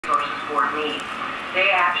Resources Board meets.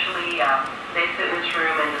 They actually they sit in this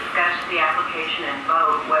room and discuss the application and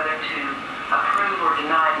vote whether to approve or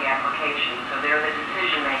deny the application. So they're the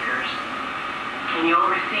decision makers. And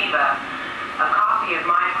you'll receive a copy of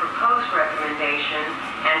my proposed recommendation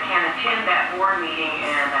and can attend that board meeting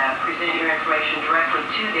and present your information directly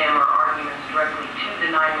to them or arguments directly to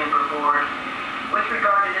the 9-member board. With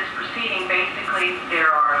regard to this proceeding, basically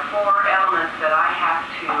there are 4 elements that I have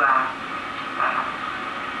to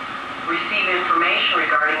receive information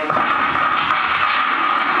regarding.